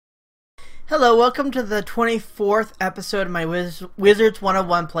Hello, welcome to the 24th episode of my Wizards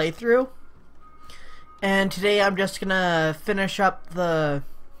 101 playthrough. And today I'm just gonna finish up the...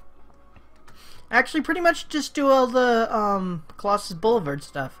 Actually, pretty much just do all the Colossus Boulevard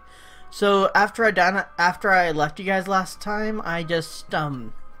stuff. So after I left you guys last time, I just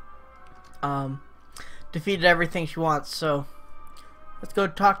defeated everything she wants. So let's go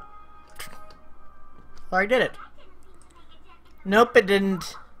talk. Oh, I did it. Nope, it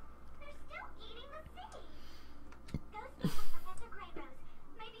didn't.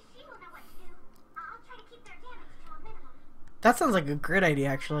 That sounds like a great idea,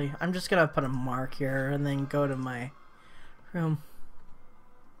 actually. I'm just gonna put a mark here and then go to my room.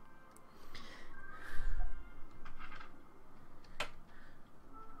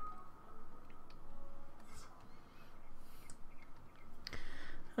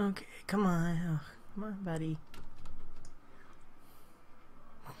 Okay, come on. Oh, come on, buddy.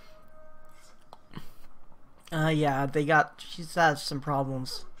 Yeah, she's had some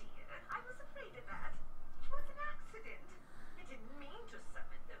problems.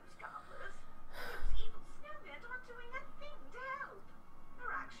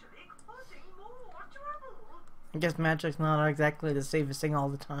 I guess magic's not exactly the safest thing all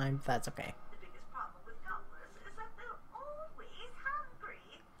the time. That's okay. The biggest problem with gobblers is that they're always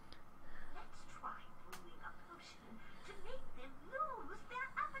hungry. Let's try brewing a potion to make them lose their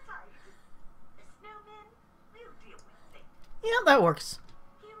appetite. The snowmen will deal with things. Yeah, that works.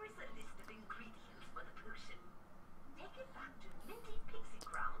 Here is a list of ingredients for the potion. Take it back to Minty Pixie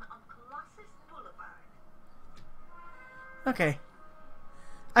Crown on Colossus Boulevard. Okay.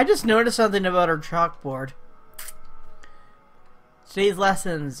 I just noticed something about her chalkboard. Today's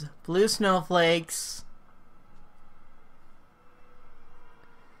lessons: blue snowflakes,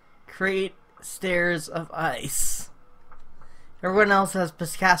 create stairs of ice. Everyone else has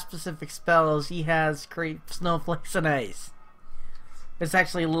cast specific spells. He has create snowflakes and ice. It's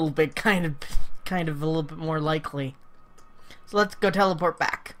actually a little bit kind of a little bit more likely. So let's go teleport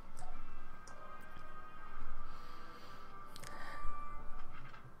back.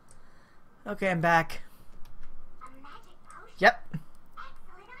 Okay, I'm back. Yep.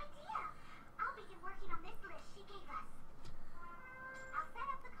 Excellent idea. I'll begin working on this list she gave us. I'll set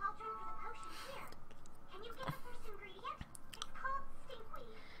up the cauldron for the potion here. Can you get the first ingredient? It's called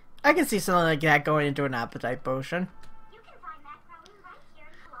stinkweed. I can see something like that going into an appetite potion. You can find that growing right here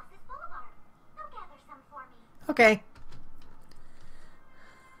in Colossus Boulevard. Go gather some for me. Okay.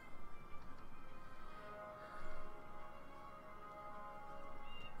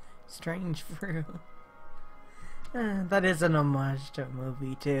 Strange fruit. That is an homage to a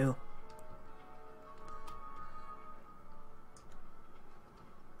movie, too.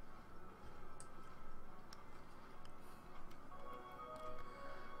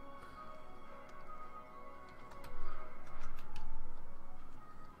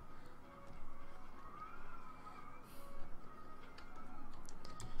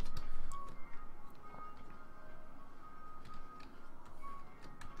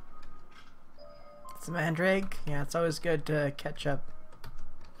 Some mandrake, yeah, it's always good to catch up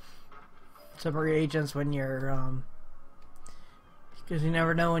some reagents when you're because you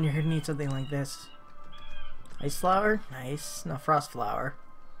never know when you're gonna need something like this. Ice flower, nice. No, frost flower.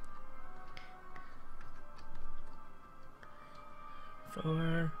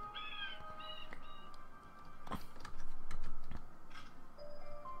 4.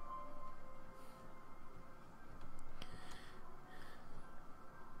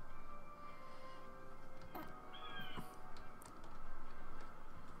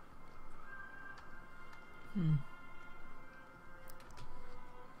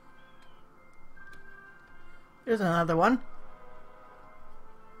 Here's another one.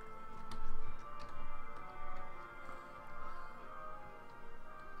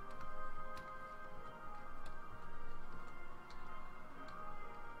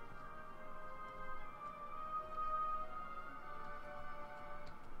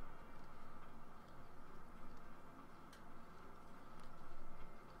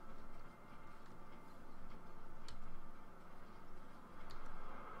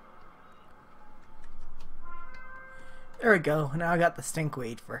 There we go. Now I got the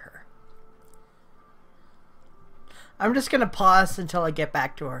stinkweed for her. I'm just gonna pause until I get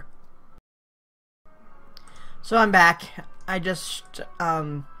back to her. So I'm back. I just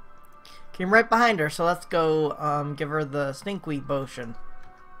came right behind her, so let's go give her the stinkweed potion.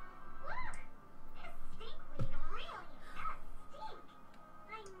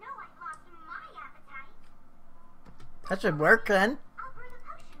 That should work then. I'll brew the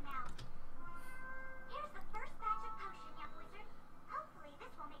potion now. Here's the first batch of potion, young wizard. Hopefully this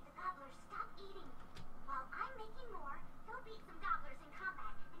will make the gobblers stop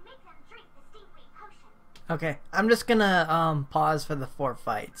Okay, I'm just gonna pause for the 4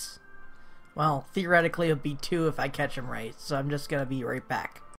 fights. Well, theoretically it'll be 2 if I catch them right, so I'm just gonna be right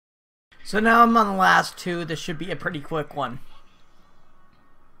back. So now I'm on the last 2. This should be a pretty quick one.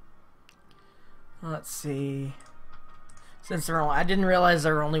 Let's see. Since they're only, I didn't realize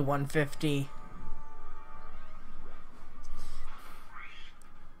they're only 150.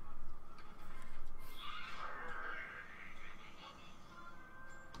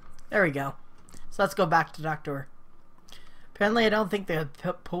 There we go. So let's go back to Doctor. Apparently I don't think the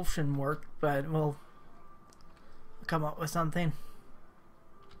potion worked, but we'll come up with something.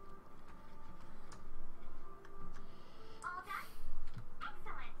 All done?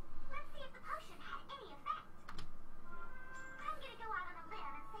 Excellent. Let's see if the potion had any effect. I'm gonna go out on a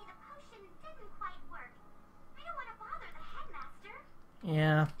limb and say the potion didn't quite work. I don't want to bother the headmaster.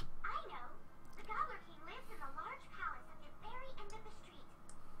 Yeah. I know. The Gobbler King lives in the large palace at the very end of the street.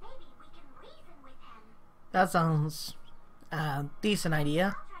 Maybe we can reason with him. That sounds decent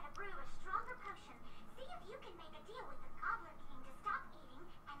idea. I'll try to brew a stronger potion. See if you can make a deal with the Gobbler King to stop eating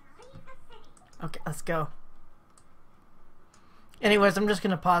and leave the city. Okay, let's go. Anyways, I'm just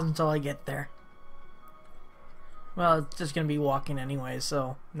gonna pause until I get there. Well, it's just gonna be walking anyway,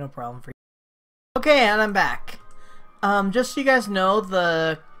 so no problem for you. Okay, and I'm back. Just so you guys know,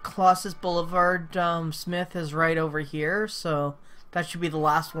 the Colossus Boulevard Smith is right over here, so that should be the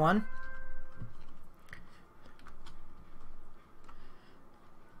last one.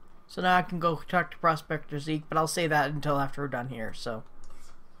 So now I can go talk to Prospector Zeke, but I'll say that until after we're done here, so.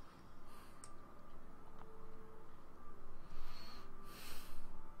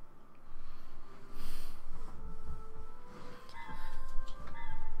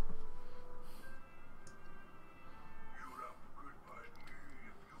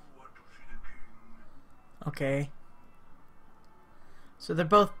 Okay. So they're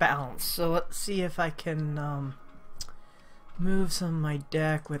both balanced, so let's see if I can, move some of my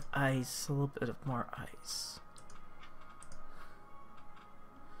deck with ice, a little bit of more ice.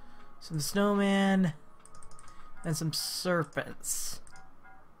 Some snowman and some serpents.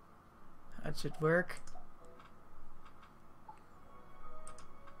 That should work.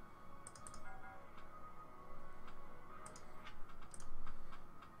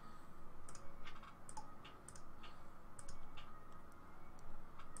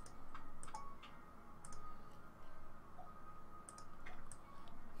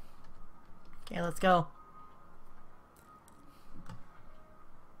 Okay, let's go.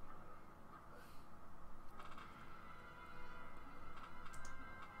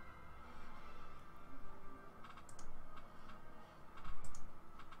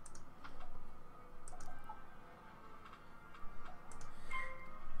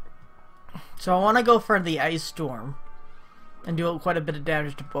 So I want to go for the Ice Storm and do quite a bit of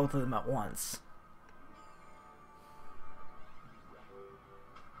damage to both of them at once.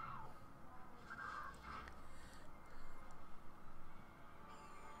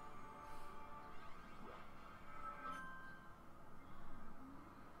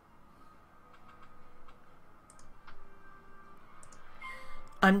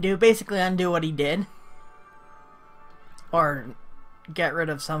 Basically undo what he did. Or get rid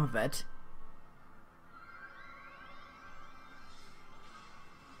of some of it.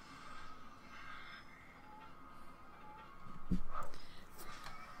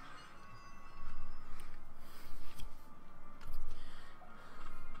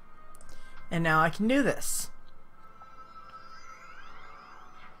 And now I can do this.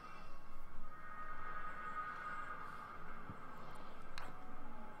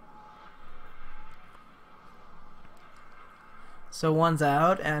 So one's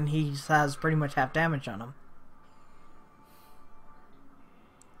out, and he has pretty much half damage on him.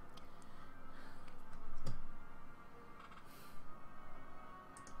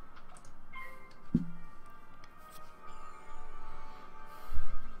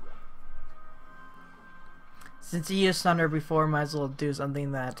 Since he used Thunder before, might as well do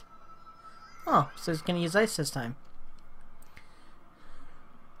something that... Oh, so he's gonna use Ice this time.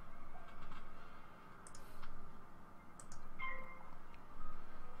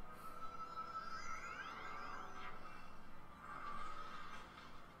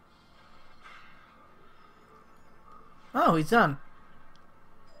 Oh, he's done.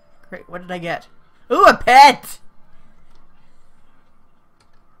 Great, what did I get? Ooh, a pet!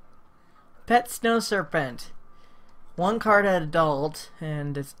 Pet Snow Serpent. One card at adult,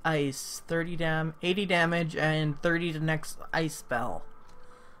 and it's ice. 80 damage, and 30 to next ice spell.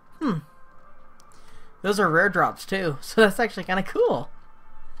 Those are rare drops, too, so that's actually kind of cool.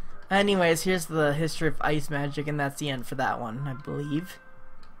 Anyways, here's the history of ice magic, and that's the end for that one, I believe.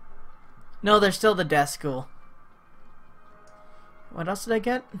 No, they're still the death school. What else did I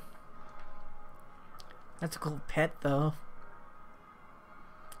get? That's a cool pet, though.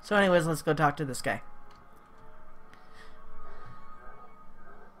 So anyways, let's go talk to this guy.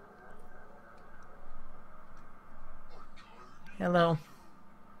 Hello.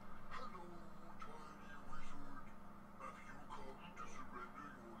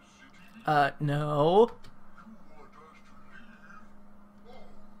 No.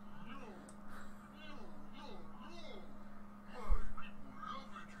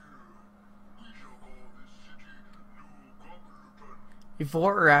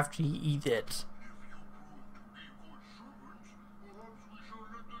 Before or after you eat it?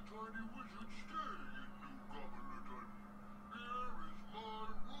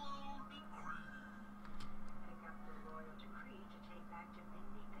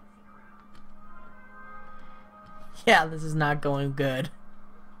 Yeah, this is not going good.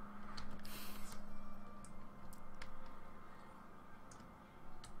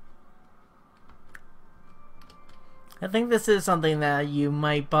 I think this is something that you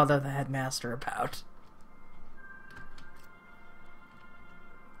might bother the headmaster about.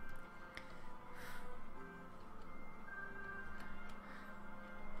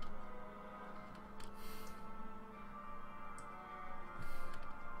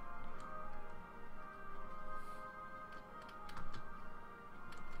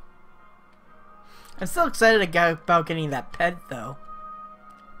 I'm still excited about getting that pet, though.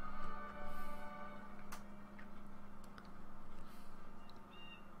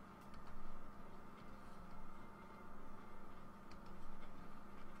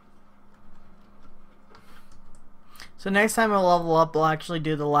 So next time I'll level up, I'll actually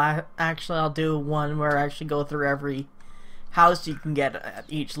do the I'll do one where I actually go through every house you can get at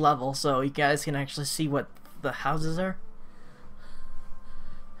each level, so you guys can actually see what the houses are.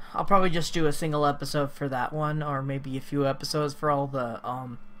 I'll probably just do a single episode for that one, or maybe a few episodes for all the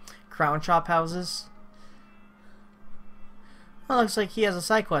crown shop houses. Well, looks like he has a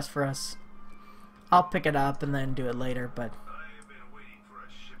side quest for us. I'll pick it up and then do it later, but I have been waiting for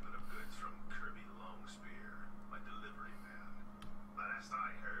a shipment of goods from Kirby Longspear, my delivery man. Last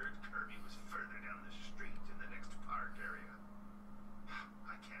I heard, Kirby was further down the street in the next park area.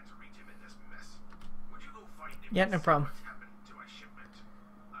 I can't reach him in this mess. Would you go find him? Yeah, no problem. What's happened to my shipment?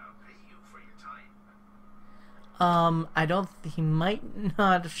 I'll pay you for your time. I don't. He might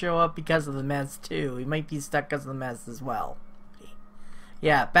not show up because of the mess too. He might be stuck because of the mess as well.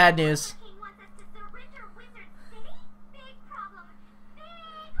 Yeah, bad news.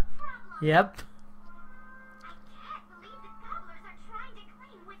 Yep. I can't believe the gobblers are trying to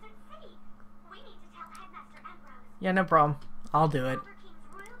claim Wizard City. We need to tell Headmaster Ambrose. Yeah, no problem. I'll do it. Silver King's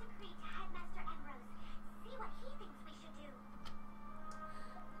royal decree to Headmaster Ambrose. See what he thinks we should do.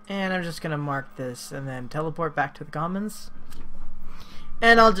 And I'm just gonna mark this and then teleport back to the commons.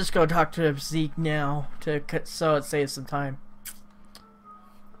 And I'll just go talk to Zeke now so it saves some time.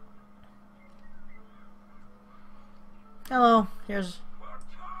 Hello. Here's.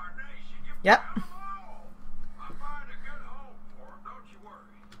 Yep.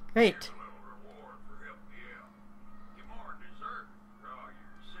 Great.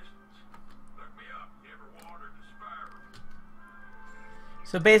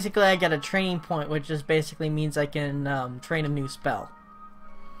 So basically I get a training point, which just basically means I can train a new spell.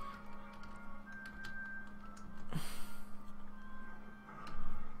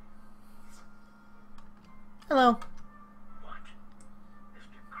 Hello.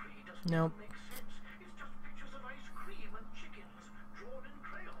 Nope.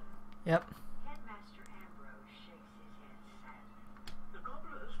 Yep. Headmaster Ambrose shakes his head sadly. The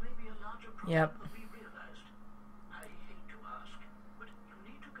gobblers may be a larger problem Yep. than we realized. I hate to ask, but you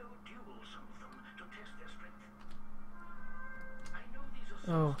need to go duel some of them to test their strength. I know these are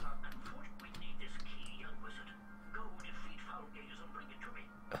Oh. unfortunately. We need this key, young wizard. Go defeat Foulgaze and bring it to me.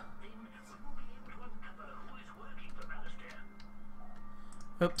 Then we will be able to uncover who is working for Alistair.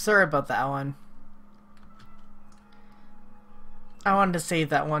 Oops, sorry about that one. I wanted to save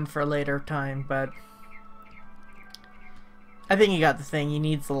that one for a later time, but I think you got the thing. He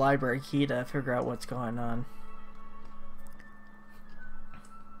needs the library key to figure out what's going on.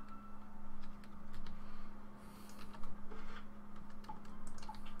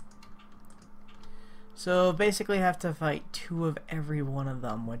 So basically I have to fight 2 of every one of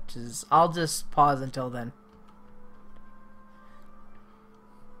them, which is... I'll just pause until then.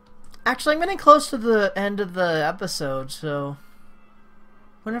 Actually, I'm getting close to the end of the episode, so...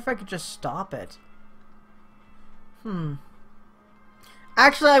 wonder if I could just stop it.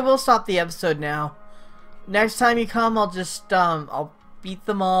 Actually, I will stop the episode now. Next time you come, I'll just, I'll beat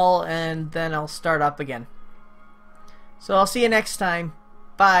them all, and then I'll start up again. So I'll see you next time.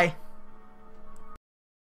 Bye.